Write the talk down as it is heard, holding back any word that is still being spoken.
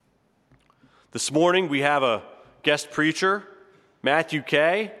This morning we have a guest preacher. Matthew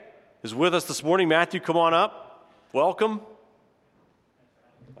Kay is with us this morning. Matthew, come on up. Welcome.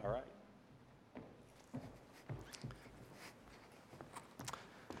 All right.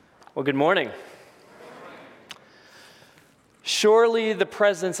 Well, good morning. Surely the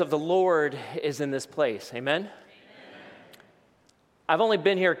presence of the Lord is in this place. Amen? I've only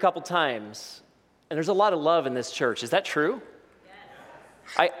been here a couple times, and there's a lot of love in this church. Is that true?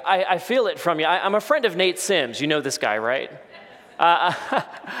 I feel it from you. I'm a friend of Nate Sims. You know this guy, right?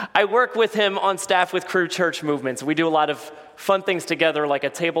 I work with him on staff with Cru Church Movements. We do a lot of fun things together, like a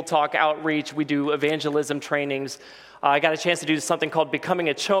table talk outreach. We do evangelism trainings. I got a chance to do something called Becoming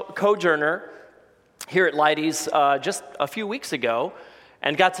a Cojourner here at Leidy's just a few weeks ago,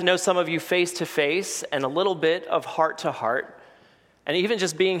 and got to know some of you face to face and a little bit of heart to heart. And even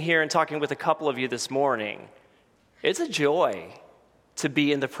just being here and talking with a couple of you this morning, it's a joy to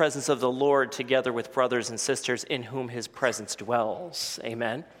be in the presence of the Lord together with brothers and sisters in whom his presence dwells.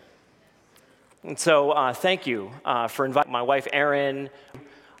 Amen. And so thank you for inviting my wife, Erin,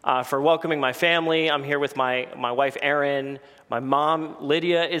 for welcoming my family. I'm here with my wife, Erin. My mom,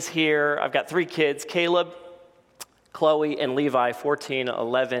 Lydia, is here. I've got 3 kids, Caleb, Chloe, and Levi, 14,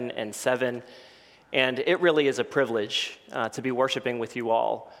 11, and 7. And it really is a privilege to be worshiping with you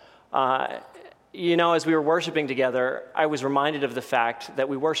all. As we were worshiping together, I was reminded of the fact that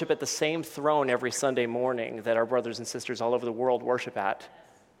we worship at the same throne every Sunday morning that our brothers and sisters all over the world worship at.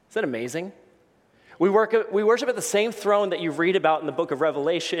 Is that amazing? We worship at the same throne that you read about in the book of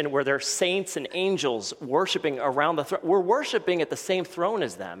Revelation, where there are saints and angels worshiping around the throne. We're worshiping at the same throne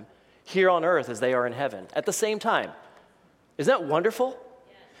as them here on earth as they are in heaven at the same time. Isn't that wonderful?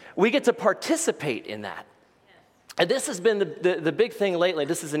 Yes. We get to participate in that. And this has been the big thing lately.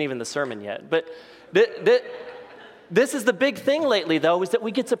 This isn't even the sermon yet, but this is the big thing lately, though, is that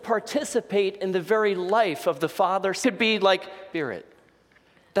we get to participate in the very life of the Father. Could be like Spirit.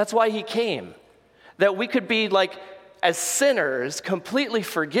 That's why he came. That we could be like, as sinners, completely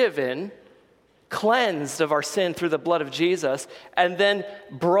forgiven, cleansed of our sin through the blood of Jesus, and then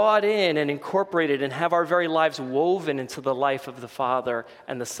brought in and incorporated and have our very lives woven into the life of the Father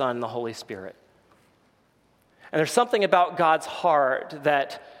and the Son and the Holy Spirit. And there's something about God's heart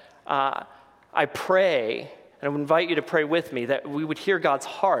that I pray, and I would invite you to pray with me, that we would hear God's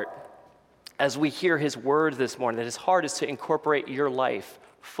heart as we hear his word this morning, that his heart is to incorporate your life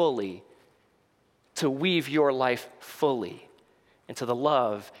fully, to weave your life fully into the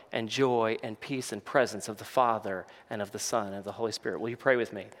love and joy and peace and presence of the Father and of the Son and of the Holy Spirit. Will you pray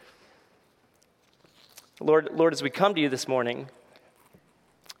with me? Lord, as we come to you this morning,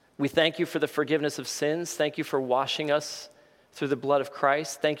 we thank you for the forgiveness of sins. Thank you for washing us through the blood of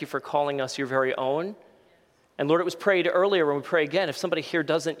Christ. Thank you for calling us your very own. And Lord, it was prayed earlier, when we pray again, if somebody here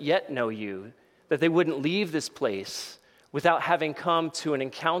doesn't yet know you, that they wouldn't leave this place without having come to an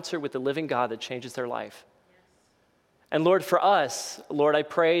encounter with the living God that changes their life. And Lord, for us, Lord, I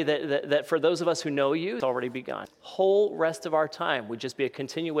pray that for those of us who know you, it's already begun. Whole rest of our time would just be a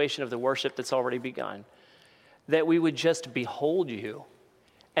continuation of the worship that's already begun. That we would just behold you.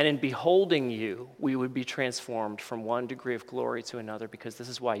 And in beholding you, we would be transformed from one degree of glory to another, because this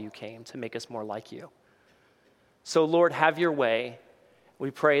is why you came, to make us more like you. So Lord, have your way. We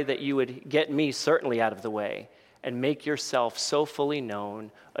pray that you would get me certainly out of the way and make yourself so fully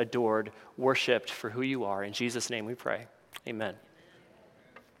known, adored, worshiped for who you are. In Jesus' name we pray. Amen.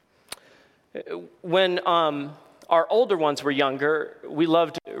 When our older ones were younger, we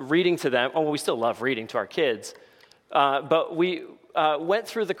loved reading to them. Oh, well, we still love reading to our kids. But we went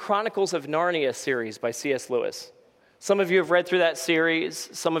through the Chronicles of Narnia series by C.S. Lewis. Some of you have read through that series.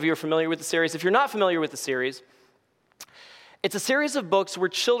 Some of you are familiar with the series. If you're not familiar with the series, it's a series of books where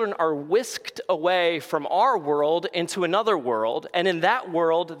children are whisked away from our world into another world, and in that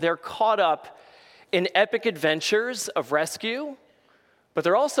world, they're caught up in epic adventures of rescue, but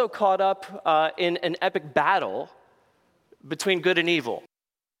they're also caught up in an epic battle between good and evil.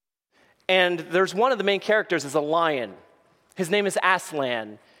 And there's one of the main characters is a lion. His name is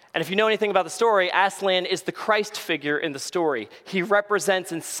Aslan. And if you know anything about the story, Aslan is the Christ figure in the story. He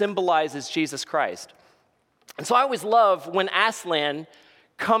represents and symbolizes Jesus Christ. And so I always love when Aslan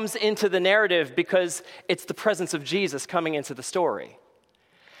comes into the narrative, because it's the presence of Jesus coming into the story.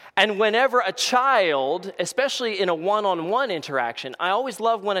 And whenever a child, especially in a one-on-one interaction, I always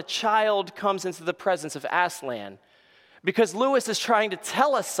love when a child comes into the presence of Aslan, because Lewis is trying to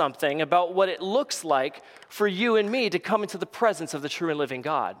tell us something about what it looks like for you and me to come into the presence of the true and living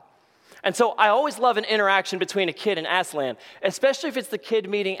God. And so I always love an interaction between a kid and Aslan, especially if it's the kid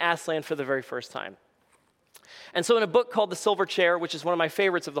meeting Aslan for the very first time. And so in a book called The Silver Chair, which is one of my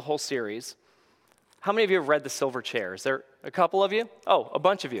favorites of the whole series, How many of you have read The Silver Chair? Is there a couple of you? Oh, a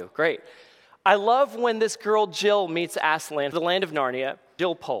bunch of you. Great. I love when this girl Jill meets Aslan, the land of Narnia,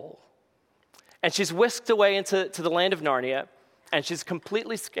 Jill Pole. And she's whisked away into the land of Narnia, and she's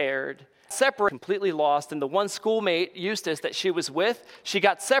completely scared, separate, completely lost. And the one schoolmate, Eustace, that she was with, she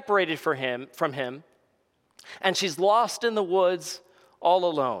got separated from him, and she's lost in the woods all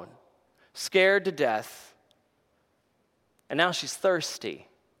alone, scared to death. And now she's thirsty,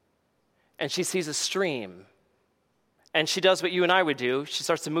 and she sees a stream. And she does what you and I would do. She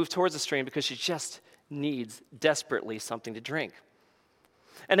starts to move towards the stream because she just needs desperately something to drink.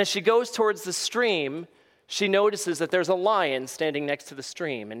 And as she goes towards the stream, she notices that there's a lion standing next to the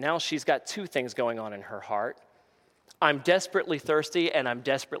stream. And now she's got two things going on in her heart. I'm desperately thirsty, and I'm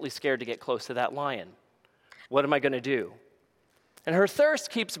desperately scared to get close to that lion. What am I going to do? And her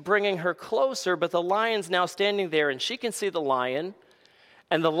thirst keeps bringing her closer, but the lion's now standing there, and she can see the lion,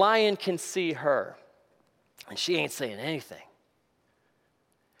 and the lion can see her. And she ain't saying anything.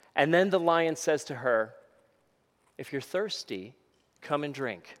 And then the lion says to her, if you're thirsty, come and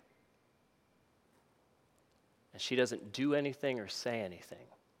drink. And she doesn't do anything or say anything.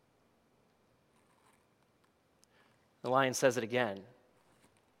 The lion says it again.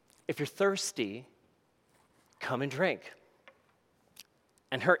 If you're thirsty, come and drink.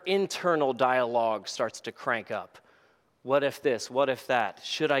 And her internal dialogue starts to crank up. What if this? What if that?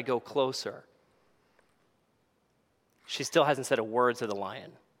 Should I go closer? She still hasn't said a word to the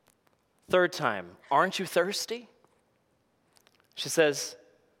lion. Third time, aren't you thirsty? She says,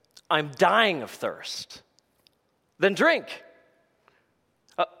 I'm dying of thirst. Then drink.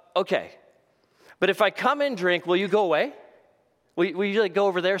 Okay. But if I come and drink, will you go away? Will you like go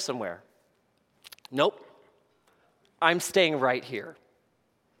over there somewhere? Nope. I'm staying right here.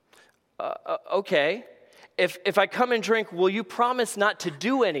 Okay. If I come and drink, will you promise not to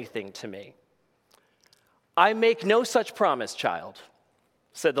do anything to me? I make no such promise, child,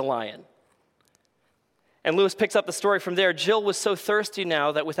 said the lion. And Lewis picks up the story from there. Jill was so thirsty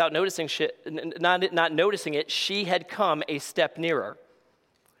now that without noticing not noticing it, she had come a step nearer.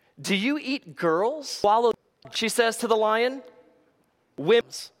 Do you eat girls? Swallow, she says to the lion.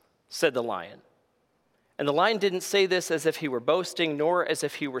 Whims, said the lion. And the lion didn't say this as if he were boasting, nor as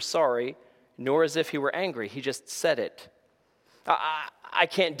if he were sorry, nor as if he were angry. He just said it. I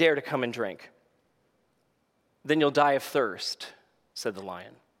can't dare to come and drink. Then you'll die of thirst, said the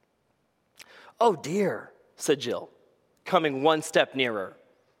lion. Oh dear, said Jill, coming one step nearer.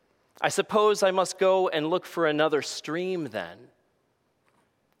 I suppose I must go and look for another stream then.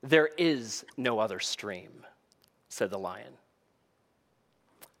 There is no other stream, said the lion.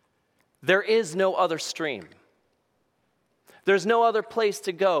 There is no other stream. There's no other place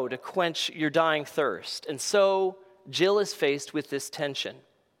to go to quench your dying thirst. And so Jill is faced with this tension.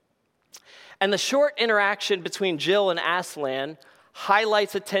 And the short interaction between Jill and Aslan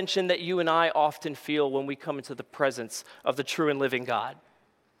highlights a tension that you and I often feel when we come into the presence of the true and living God.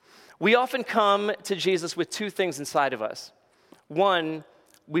 We often come to Jesus with two things inside of us. One,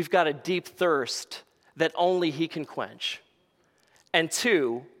 we've got a deep thirst that only He can quench. And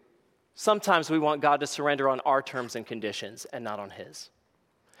two, sometimes we want God to surrender on our terms and conditions and not on His.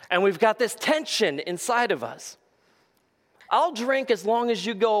 And we've got this tension inside of us. I'll drink as long as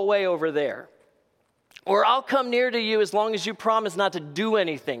you go away over there. Or I'll come near to you as long as you promise not to do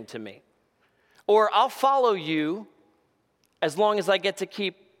anything to me. Or I'll follow you as long as I get to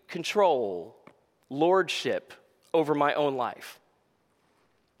keep control, lordship over my own life.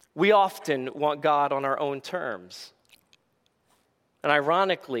 We often want God on our own terms. And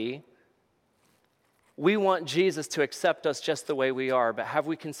ironically, we want Jesus to accept us just the way we are, but have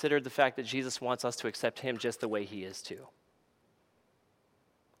we considered the fact that Jesus wants us to accept Him just the way He is too?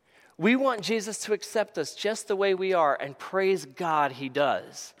 We want Jesus to accept us just the way we are, and praise God, He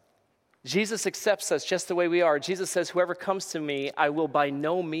does. Jesus accepts us just the way we are. Jesus says, whoever comes to me, I will by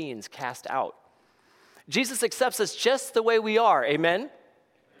no means cast out. Jesus accepts us just the way we are, amen?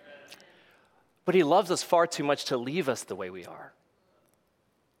 But He loves us far too much to leave us the way we are.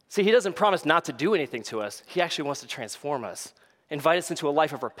 See, He doesn't promise not to do anything to us. He actually wants to transform us, invite us into a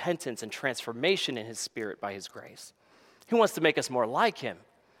life of repentance and transformation in His Spirit by His grace. He wants to make us more like Him.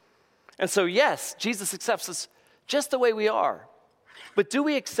 And so, yes, Jesus accepts us just the way we are. But do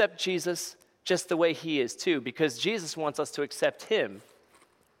we accept Jesus just the way He is too? Because Jesus wants us to accept Him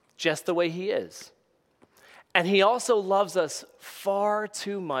just the way He is. And He also loves us far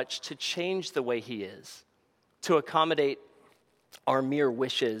too much to change the way He is, to accommodate our mere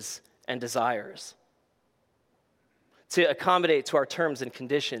wishes and desires, to accommodate to our terms and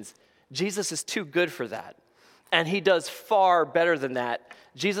conditions. Jesus is too good for that. And he does far better than that.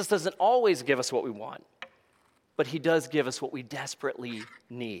 Jesus doesn't always give us what we want, but he does give us what we desperately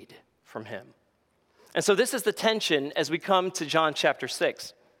need from him. And so this is the tension as we come to John chapter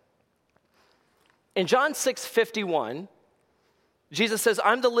 6. In John 6:51, Jesus says,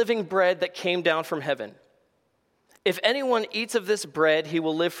 I'm the living bread that came down from heaven. If anyone eats of this bread, he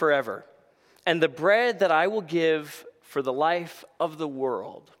will live forever. And the bread that I will give for the life of the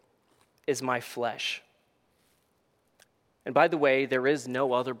world is my flesh. And by the way, there is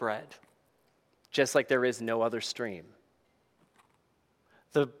no other bread, just like there is no other stream.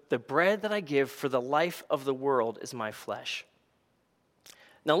 The bread that I give for the life of the world is my flesh.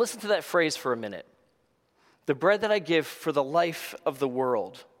 Now listen to that phrase for a minute. The bread that I give for the life of the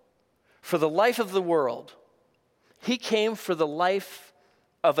world. For the life of the world. He came for the life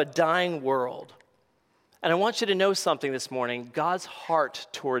of a dying world. And I want you to know something this morning. God's heart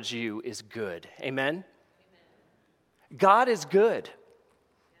towards you is good. Amen? God is good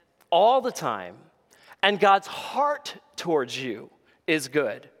all the time. And God's heart towards you is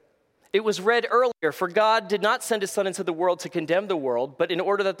good. It was read earlier, for God did not send his Son into the world to condemn the world, but in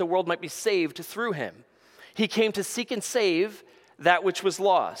order that the world might be saved through him. He came to seek and save that which was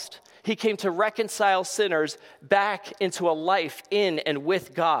lost. He came to reconcile sinners back into a life in and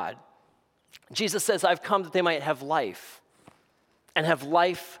with God. Jesus says, I've come that they might have life, and have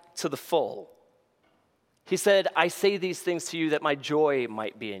life to the full. He said, I say these things to you that my joy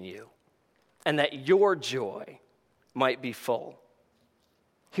might be in you, and that your joy might be full.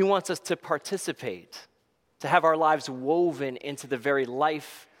 He wants us to participate, to have our lives woven into the very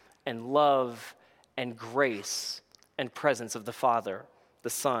life and love and grace and presence of the Father, the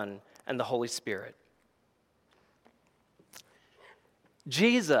Son, and the Holy Spirit.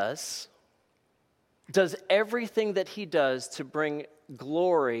 Jesus does everything that he does to bring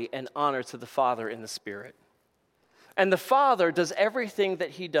glory and honor to the Father in the Spirit. And the Father does everything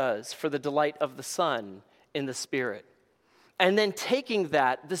that he does for the delight of the Son in the Spirit. And then taking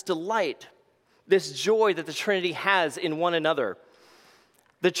that, this delight, this joy that the Trinity has in one another.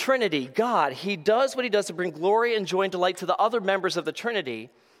 The Trinity, God, he does what he does to bring glory and joy and delight to the other members of the Trinity.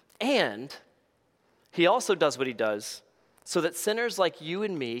 And he also does what he does so that sinners like you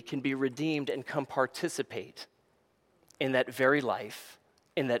and me can be redeemed and come participate in that very life,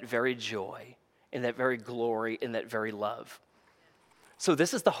 in that very joy, in that very glory, in that very love. So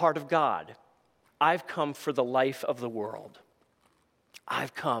this is the heart of God. I've come for the life of the world.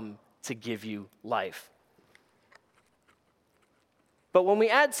 I've come to give you life. But when we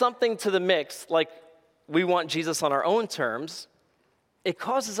add something to the mix, like we want Jesus on our own terms, it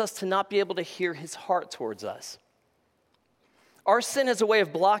causes us to not be able to hear his heart towards us. Our sin has a way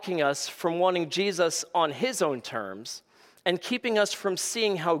of blocking us from wanting Jesus on his own terms and keeping us from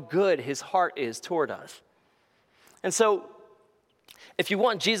seeing how good his heart is toward us. And so, if you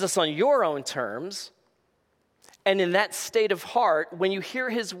want Jesus on your own terms, and in that state of heart, when you hear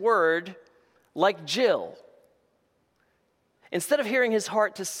his word, like Jill, instead of hearing his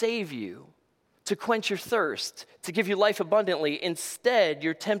heart to save you, to quench your thirst, to give you life abundantly, instead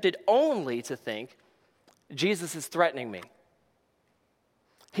you're tempted only to think, Jesus is threatening me.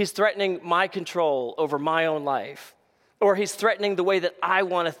 He's threatening my control over my own life. Or he's threatening the way that I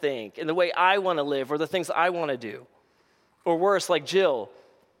want to think and the way I want to live or the things I want to do. Or worse, like Jill,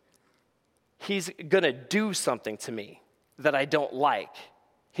 he's going to do something to me that I don't like.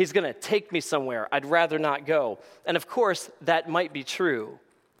 He's going to take me somewhere I'd rather not go. And of course, that might be true.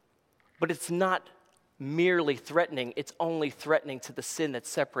 But it's not merely threatening. It's only threatening to the sin that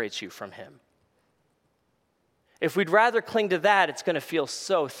separates you from him. If we'd rather cling to that, it's going to feel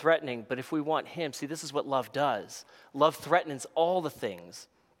so threatening. But if we want him, see, this is what love does. Love threatens all the things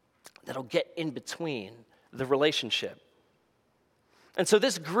that'll get in between the relationship. And so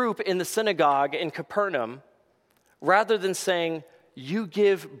this group in the synagogue in Capernaum, rather than saying, you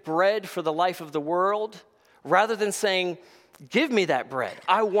give bread for the life of the world, rather than saying, give me that bread.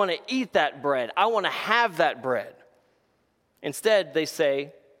 I want to eat that bread. I want to have that bread. Instead, they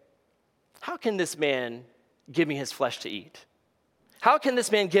say, how can this man give me his flesh to eat? How can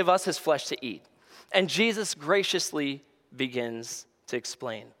this man give us his flesh to eat? And Jesus graciously begins to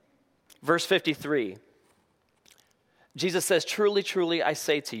explain. Verse 53, Jesus says, truly, truly, I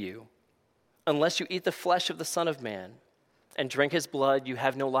say to you, unless you eat the flesh of the Son of Man and drink his blood, you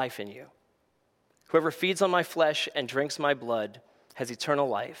have no life in you. Whoever feeds on my flesh and drinks my blood has eternal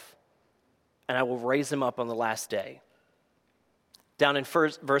life, and I will raise him up on the last day. Down in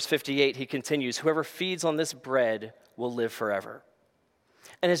verse 58, he continues, whoever feeds on this bread will live forever.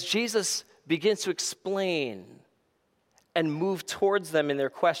 And as Jesus begins to explain and move towards them in their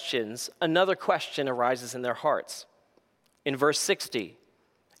questions, another question arises in their hearts. In verse 60,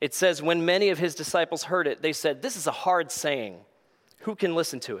 it says, when many of his disciples heard it, they said, "This is a hard saying. Who can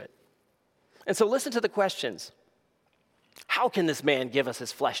listen to it?" And so listen to the questions. How can this man give us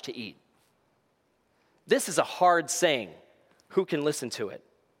his flesh to eat? This is a hard saying. Who can listen to it?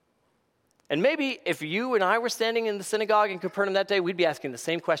 And maybe if you and I were standing in the synagogue in Capernaum that day, we'd be asking the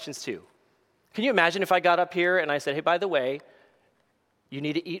same questions too. Can you imagine if I got up here and I said, "Hey, by the way, you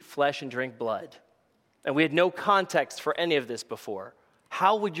need to eat flesh and drink blood," and we had no context for any of this before?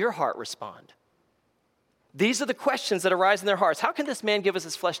 How would your heart respond? These are the questions that arise in their hearts. How can this man give us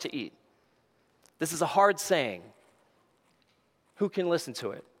his flesh to eat? This is a hard saying. Who can listen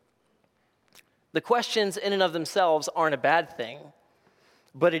to it? The questions in and of themselves aren't a bad thing,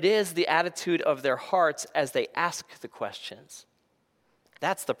 but it is the attitude of their hearts as they ask the questions.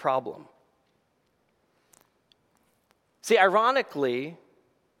 That's the problem. See, ironically,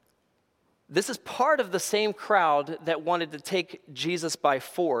 this is part of the same crowd that wanted to take Jesus by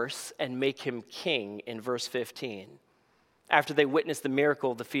force and make him king in verse 15, after they witnessed the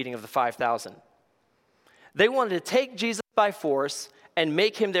miracle of the feeding of the 5,000. They wanted to take Jesus by force and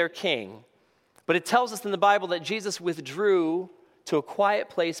make him their king, but it tells us in the Bible that Jesus withdrew to a quiet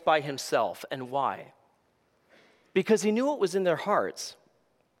place by himself. And why? Because he knew what was in their hearts.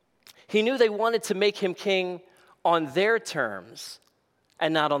 He knew they wanted to make him king on their terms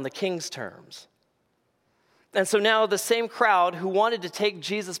and not on the king's terms. And so now the same crowd who wanted to take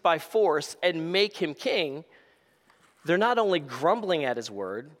Jesus by force and make him king, they're not only grumbling at his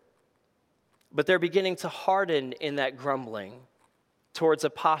word, but they're beginning to harden in that grumbling towards a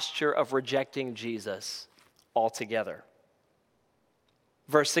posture of rejecting Jesus altogether.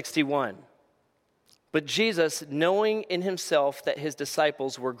 Verse 61, but Jesus, knowing in himself that his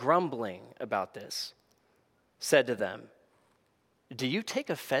disciples were grumbling about this, said to them, "Do you take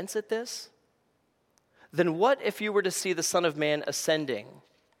offense at this? Then what if you were to see the Son of Man ascending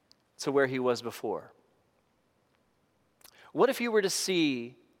to where he was before? What if you were to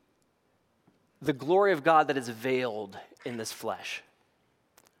see the glory of God that is veiled in this flesh?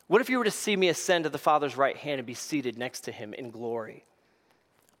 What if you were to see me ascend to the Father's right hand and be seated next to him in glory?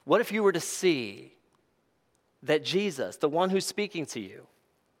 What if you were to see that Jesus, the one who's speaking to you,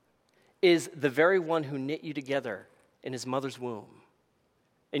 is the very one who knit you together in his mother's womb,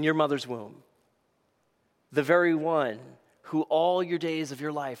 in your mother's womb, the very one who all your days of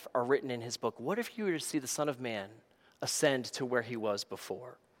your life are written in his book? What if you were to see the Son of Man ascend to where he was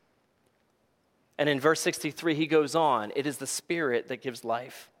before?" And in verse 63, he goes on, "It is the Spirit that gives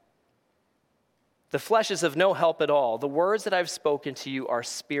life. The flesh is of no help at all. The words that I've spoken to you are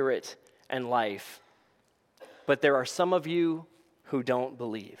spirit and life. But there are some of you who don't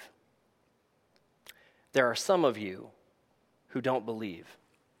believe." There are some of you who don't believe.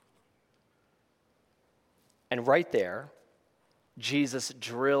 And right there, Jesus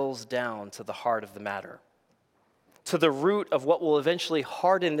drills down to the heart of the matter, to the root of what will eventually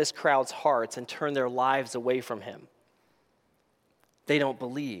harden this crowd's hearts and turn their lives away from him. They don't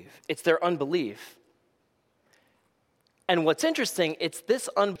believe. It's their unbelief. And what's interesting, it's this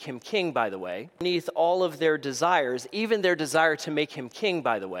unbelief him king, by the way, beneath all of their desires, even their desire to make him king,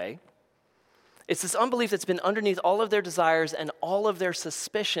 by the way. It's this unbelief that's been underneath all of their desires and all of their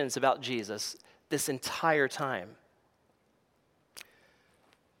suspicions about Jesus this entire time.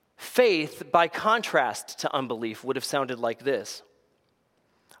 Faith, by contrast to unbelief, would have sounded like this: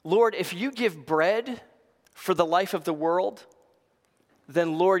 "Lord, if you give bread for the life of the world,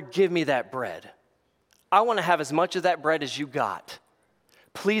 then Lord, give me that bread. I want to have as much of that bread as you got.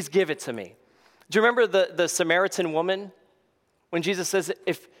 Please give it to me." Do you remember the Samaritan woman? When Jesus says,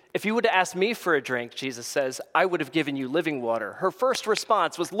 if you would have asked me for a drink, Jesus says, I would have given you living water. Her first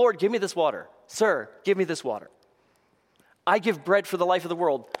response was, "Lord, give me this water. Sir, give me this water. I give bread for the life of the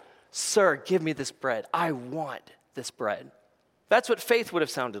world. Sir, give me this bread. I want this bread." That's what faith would have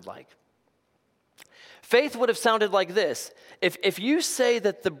sounded like. Faith would have sounded like this: if you say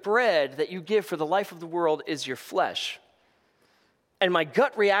that the bread that you give for the life of the world is your flesh, and my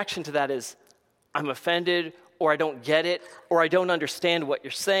gut reaction to that is, I'm offended, or I don't get it, or I don't understand what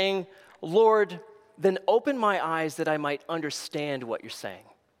you're saying, Lord, then open my eyes that I might understand what you're saying.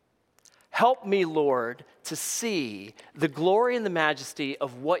 Help me, Lord, to see the glory and the majesty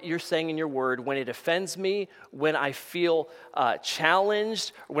of what you're saying in your word when it offends me, when I feel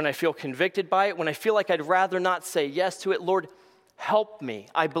challenged, when I feel convicted by it, when I feel like I'd rather not say yes to it. Lord, help me.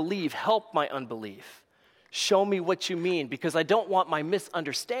 I believe. Help my unbelief. Show me what you mean, because I don't want my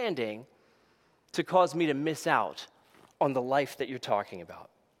misunderstanding to cause me to miss out on the life that you're talking about.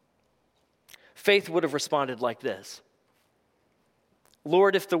 Faith would have responded like this: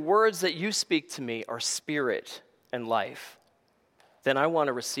 Lord, if the words that you speak to me are spirit and life, then I want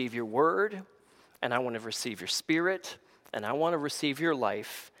to receive your word, and I want to receive your spirit, and I want to receive your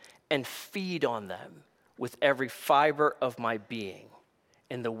life and feed on them with every fiber of my being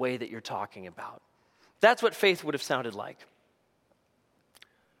in the way that you're talking about. That's what faith would have sounded like.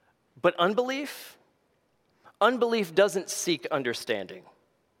 But unbelief doesn't seek understanding.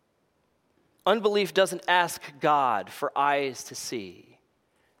 Unbelief doesn't ask God for eyes to see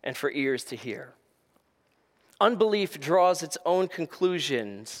and for ears to hear. Unbelief draws its own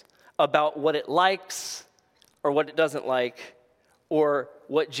conclusions about what it likes or what it doesn't like, or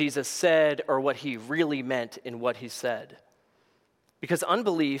what Jesus said or what he really meant in what he said. Because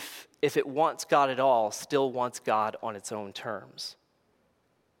unbelief, if it wants God at all, still wants God on its own terms.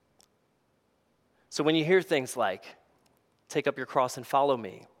 So when you hear things like, take up your cross and follow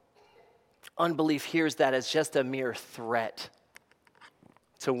me, unbelief hears that as just a mere threat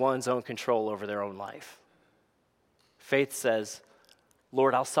to one's own control over their own life. Faith says,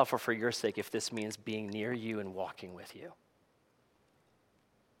 Lord, I'll suffer for your sake if this means being near you and walking with you.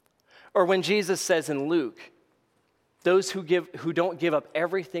 Or when Jesus says in Luke, those who don't give up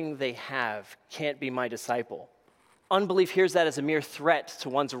everything they have can't be my disciple. Unbelief hears that as a mere threat to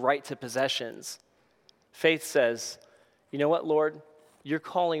one's right to possessions. Faith says, you know what, Lord? You're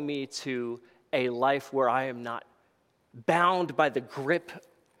calling me to a life where I am not bound by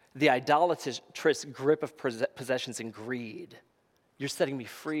the idolatrous grip of possessions and greed. You're setting me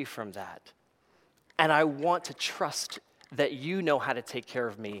free from that. And I want to trust that you know how to take care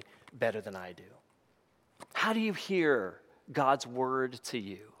of me better than I do. How do you hear God's word to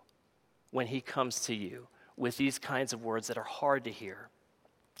you when he comes to you with these kinds of words that are hard to hear,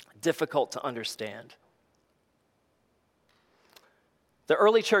 difficult to understand? The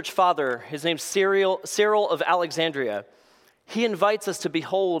early church father, his name's Cyril of Alexandria, he invites us to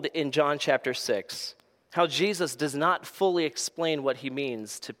behold in John chapter 6 how Jesus does not fully explain what he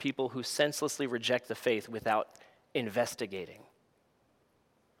means to people who senselessly reject the faith without investigating.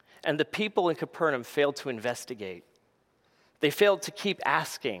 And the people in Capernaum failed to investigate. They failed to keep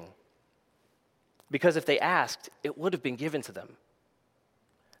asking, because if they asked, it would have been given to them.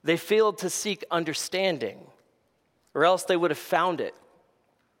 They failed to seek understanding, or else they would have found it.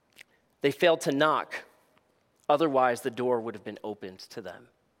 They failed to knock, otherwise the door would have been opened to them.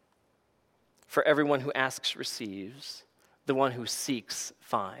 For everyone who asks receives, the one who seeks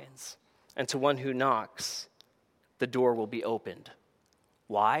finds, and to one who knocks, the door will be opened.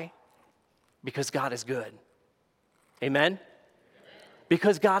 Why? Because God is good. Amen?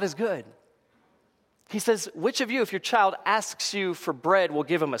 Because God is good. He says, which of you, if your child asks you for bread, will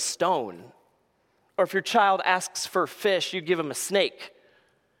give him a stone? Or if your child asks for fish, you give him a snake?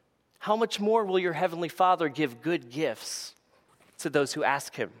 How much more will your heavenly Father give good gifts to those who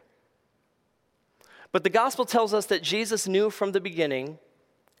ask him? But the gospel tells us that Jesus knew from the beginning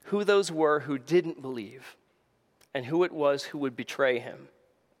who those were who didn't believe and who it was who would betray him.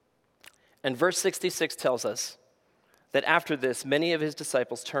 And verse 66 tells us that after this, many of his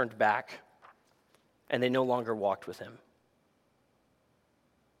disciples turned back and they no longer walked with him.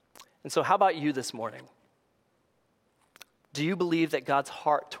 And so how about you this morning? Do you believe that God's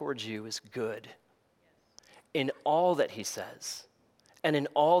heart towards you is good in all that he says and in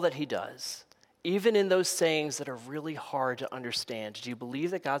all that he does, even in those sayings that are really hard to understand? Do you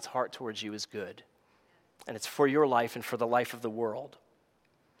believe that God's heart towards you is good and it's for your life and for the life of the world?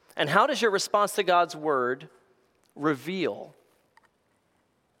 And how does your response to God's word reveal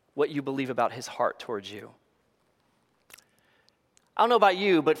what you believe about his heart towards you? I don't know about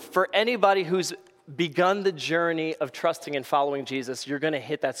you, but for anybody who's begun the journey of trusting and following Jesus, you're going to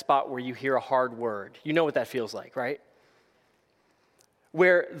hit that spot where you hear a hard word. You know what that feels like, right?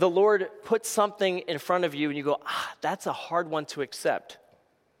 Where the Lord puts something in front of you and you go, that's a hard one to accept.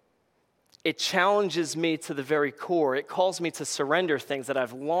 It challenges me to the very core. It calls me to surrender things that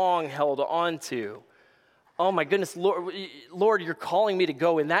I've long held on to. Oh my goodness, Lord, you're calling me to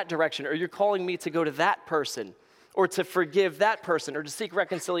go in that direction, or you're calling me to go to that person, or to forgive that person, or to seek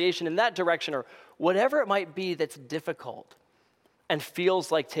reconciliation in that direction, or whatever it might be that's difficult and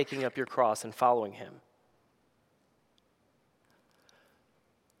feels like taking up your cross and following him.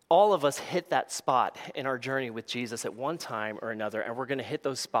 All of us hit that spot in our journey with Jesus at one time or another, and we're going to hit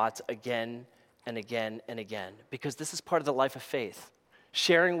those spots again and again and again, because this is part of the life of faith,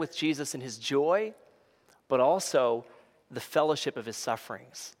 sharing with Jesus in his joy, but also the fellowship of his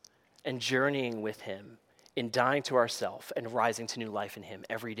sufferings, and journeying with him in dying to ourselves and rising to new life in him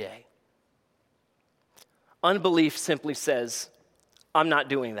every day. Unbelief simply says, I'm not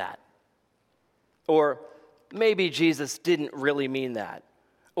doing that. Or, maybe Jesus didn't really mean that.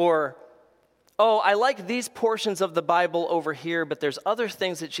 Or, oh, I like these portions of the Bible over here, but there's other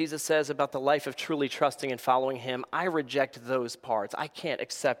things that Jesus says about the life of truly trusting and following him. I reject those parts. I can't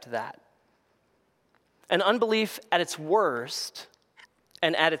accept that. And unbelief at its worst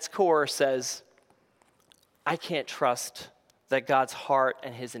and at its core says, I can't trust that God's heart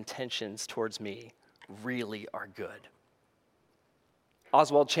and his intentions towards me really are good.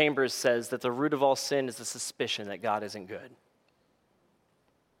 Oswald Chambers says that the root of all sin is the suspicion that God isn't good.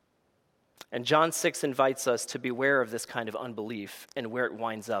 And John 6 invites us to beware of this kind of unbelief and where it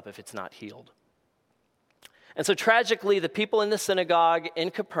winds up if it's not healed. And so tragically, the people in the synagogue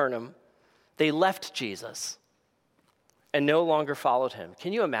in Capernaum, they left Jesus and no longer followed him.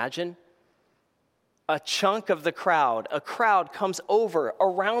 Can you imagine? A chunk of the crowd, a crowd comes over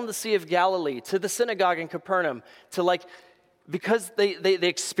around the Sea of Galilee to the synagogue in Capernaum to because they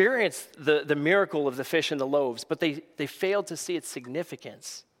experienced the miracle of the fish and the loaves, but they failed to see its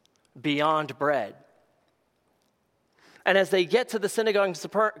significance beyond bread. And as they get to the synagogue in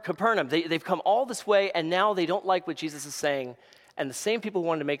Capernaum, they've come all this way, and now they don't like what Jesus is saying, and the same people who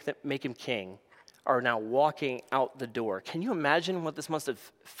wanted to make him king are now walking out the door. Can you imagine what this must have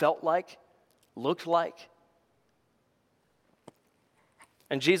felt like, looked like?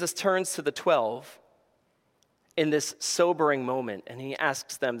 And Jesus turns to the 12 in this sobering moment, and he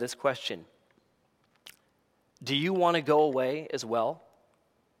asks them this question: do you want to go away as well?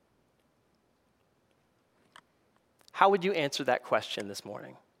 How would you answer that question this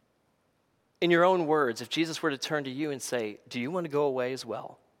morning? In your own words, if Jesus were to turn to you and say, do you want to go away as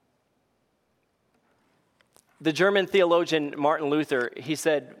well? The German theologian Martin Luther, he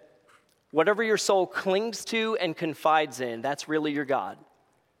said, whatever your soul clings to and confides in, that's really your God.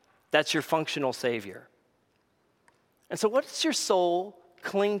 That's your functional Savior. And so what does your soul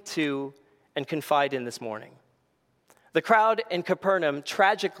cling to and confide in this morning? The crowd in Capernaum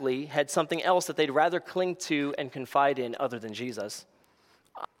tragically had something else that they'd rather cling to and confide in other than Jesus.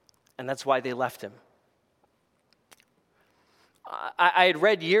 And that's why they left him. I had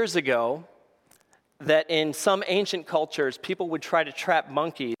read years ago that in some ancient cultures, people would try to trap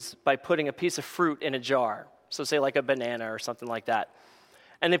monkeys by putting a piece of fruit in a jar. So say like a banana or something like that.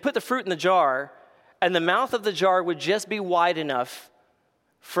 And they put the fruit in the jar, and the mouth of the jar would just be wide enough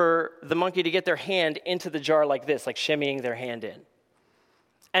for the monkey to get their hand into the jar like this, like shimmying their hand in.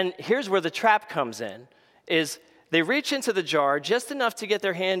 And here's where the trap comes in, is they reach into the jar just enough to get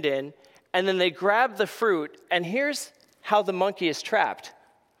their hand in, and then they grab the fruit, and here's how the monkey is trapped.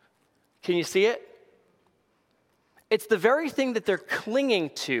 Can you see it? It's the very thing that they're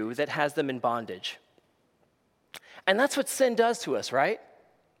clinging to that has them in bondage. And that's what sin does to us, right?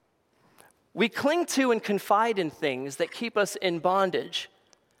 We cling to and confide in things that keep us in bondage.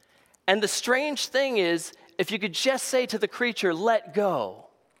 And the strange thing is, if you could just say to the creature, let go,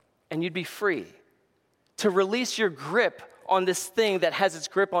 and you'd be free. To release your grip on this thing that has its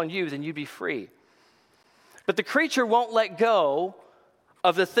grip on you, then you'd be free. But the creature won't let go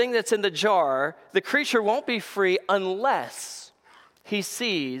of the thing that's in the jar. The creature won't be free unless he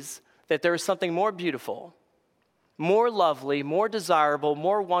sees that there is something more beautiful, more lovely, more desirable,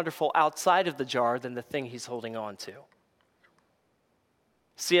 more wonderful outside of the jar than the thing he's holding on to.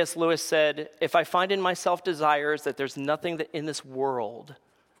 C.S. Lewis said, if I find in myself desires that there's nothing that in this world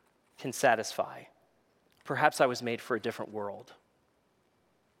can satisfy, perhaps I was made for a different world.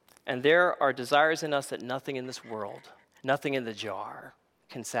 And there are desires in us that nothing in this world, nothing in the jar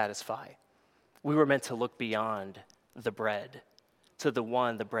can satisfy. We were meant to look beyond the bread to the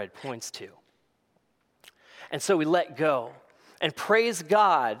one the bread points to. And so we let go. And praise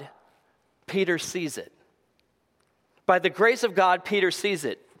God, Peter sees it. By the grace of God, Peter sees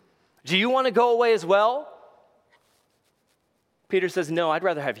it. Do you want to go away as well? Peter says, no, I'd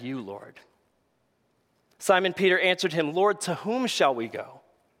rather have you, Lord. Simon Peter answered him, Lord, to whom shall we go?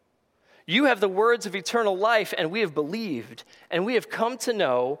 You have the words of eternal life, and we have believed, and we have come to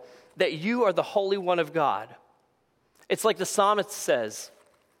know that you are the Holy One of God. It's like the psalmist says,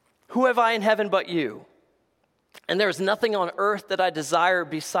 who have I in heaven but you? And there is nothing on earth that I desire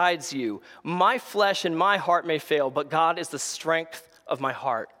besides you. My flesh and my heart may fail, but God is the strength of my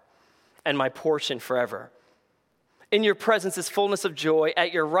heart and my portion forever. In your presence is fullness of joy.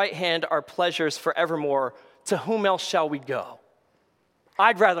 At your right hand are pleasures forevermore. To whom else shall we go?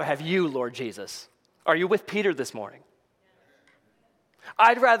 I'd rather have you, Lord Jesus. Are you with Peter this morning?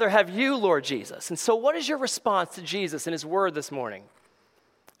 I'd rather have you, Lord Jesus. And so what is your response to Jesus and his word this morning?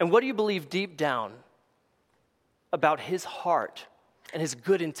 And what do you believe deep down about his heart and his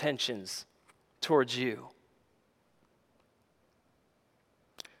good intentions towards you?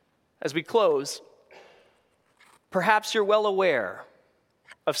 As we close, Perhaps you're well aware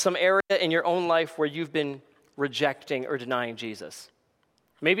of some area in your own life where you've been rejecting or denying Jesus.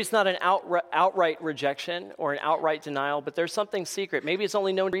 Maybe it's not an outright rejection or an outright denial, but there's something secret. Maybe it's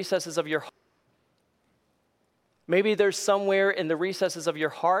only known in the recesses of your heart. Maybe there's somewhere in the recesses of your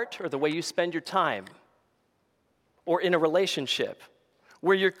heart or the way you spend your time or in a relationship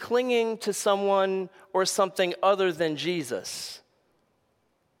where you're clinging to someone or something other than Jesus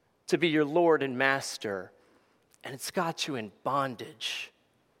to be your Lord and Master, and it's got you in bondage.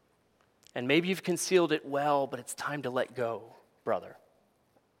 And maybe you've concealed it well, but it's time to let go, brother.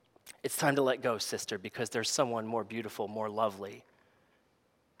 It's time to let go, sister, because there's someone more beautiful, more lovely.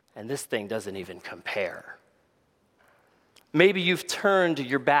 And this thing doesn't even compare. Maybe you've turned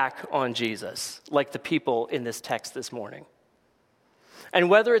your back on Jesus, like the people in this text this morning. And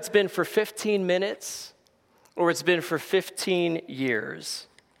whether it's been for 15 minutes or it's been for 15 years,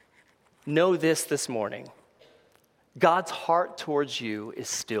 know this morning. God's heart towards you is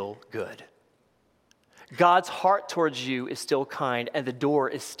still good. God's heart towards you is still kind, and the door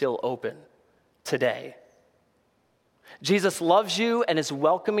is still open today. Jesus loves you and is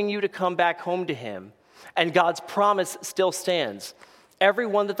welcoming you to come back home to him, and God's promise still stands.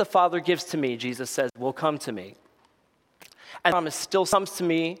 Everyone that the Father gives to me, Jesus says, will come to me. And the promise still comes to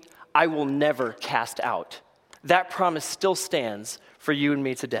me, I will never cast out. That promise still stands for you and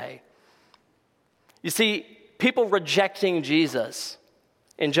me today. You see, people rejecting Jesus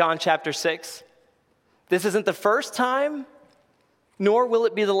in John chapter 6, this isn't the first time, nor will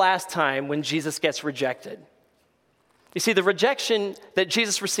it be the last time when Jesus gets rejected. You see, the rejection that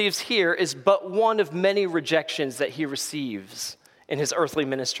Jesus receives here is but one of many rejections that he receives in his earthly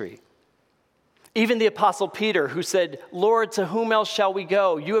ministry. Even the Apostle Peter, who said, Lord, to whom else shall we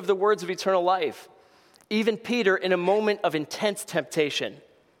go? You have the words of eternal life. Even Peter, in a moment of intense temptation,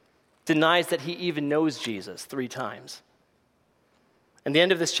 denies that he even knows Jesus 3 times. And the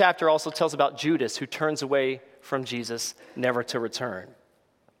end of this chapter also tells about Judas, who turns away from Jesus, never to return.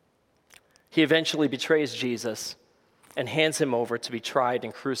 He eventually betrays Jesus and hands him over to be tried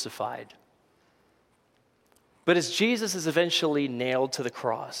and crucified. But as Jesus is eventually nailed to the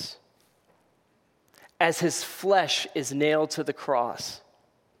cross, as his flesh is nailed to the cross,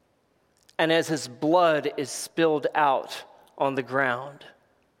 and as his blood is spilled out on the ground,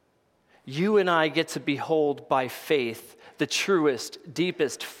 you and I get to behold by faith the truest,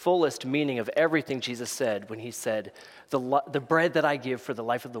 deepest, fullest meaning of everything Jesus said when he said, the bread that I give for the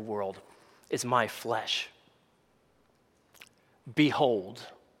life of the world is my flesh. Behold,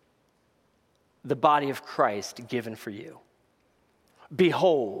 the body of Christ given for you.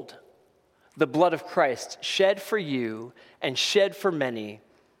 Behold, the blood of Christ shed for you and shed for many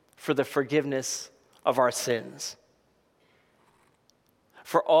for the forgiveness of our sins.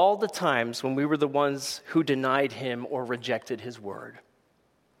 For all the times when we were the ones who denied him or rejected his word.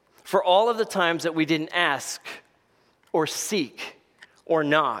 For all of the times that we didn't ask or seek or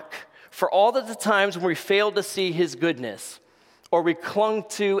knock. For all of the times when we failed to see his goodness, or we clung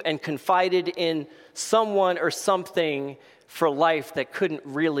to and confided in someone or something for life that couldn't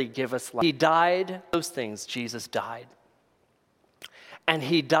really give us life. He died, those things, Jesus died. And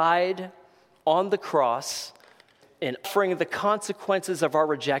he died on the cross in offering the consequences of our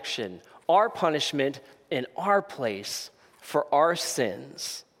rejection, our punishment in our place for our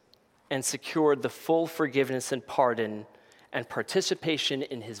sins, and secured the full forgiveness and pardon and participation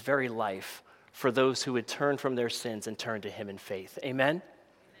in his very life for those who would turn from their sins and turn to him in faith. Amen?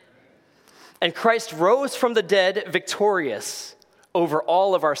 And Christ rose from the dead victorious over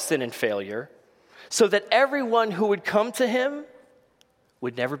all of our sin and failure, so that everyone who would come to him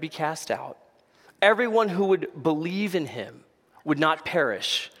would never be cast out. Everyone who would believe in him would not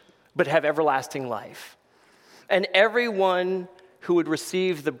perish, but have everlasting life. And everyone who would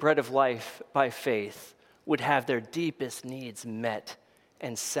receive the bread of life by faith would have their deepest needs met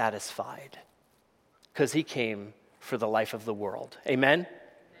and satisfied, because he came for the life of the world. Amen?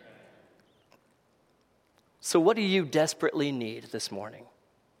 So what do you desperately need this morning?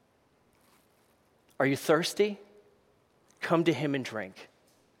 Are you thirsty? Come to him and drink.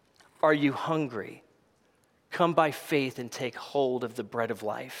 Are you hungry? Come by faith and take hold of the bread of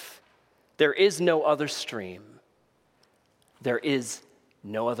life. There is no other stream. There is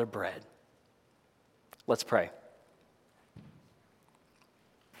no other bread. Let's pray.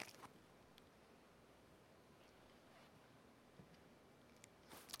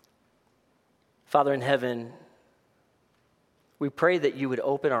 Father in heaven, we pray that you would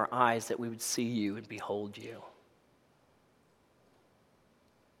open our eyes, that we would see you and behold you.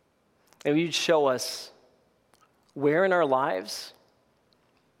 And you'd show us where in our lives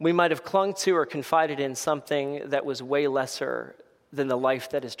We might have clung to or confided in something that was way lesser than the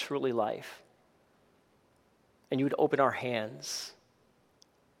life that is truly life. And you would open our hands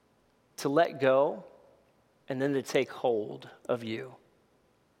to let go and then to take hold of you.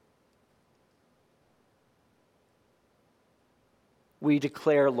 We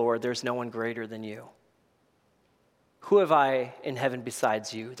declare, Lord, there's no one greater than you. Who have I in heaven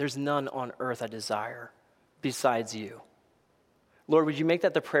besides you? There's none on earth I desire besides you. Lord, would you make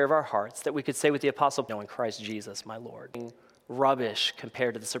that the prayer of our hearts, that we could say with the apostle, knowing Christ Jesus, my Lord. Rubbish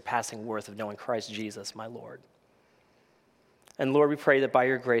compared to the surpassing worth of knowing Christ Jesus, my Lord. And Lord, we pray that by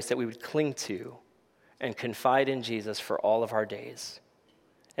your grace that we would cling to and confide in Jesus for all of our days.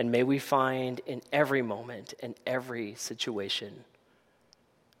 And may we find in every moment, in every situation,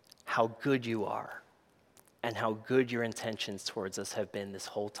 how good you are and how good your intentions towards us have been this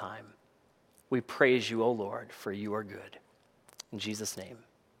whole time. We praise you, O Lord, for you are good. In Jesus' name,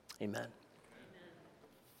 amen.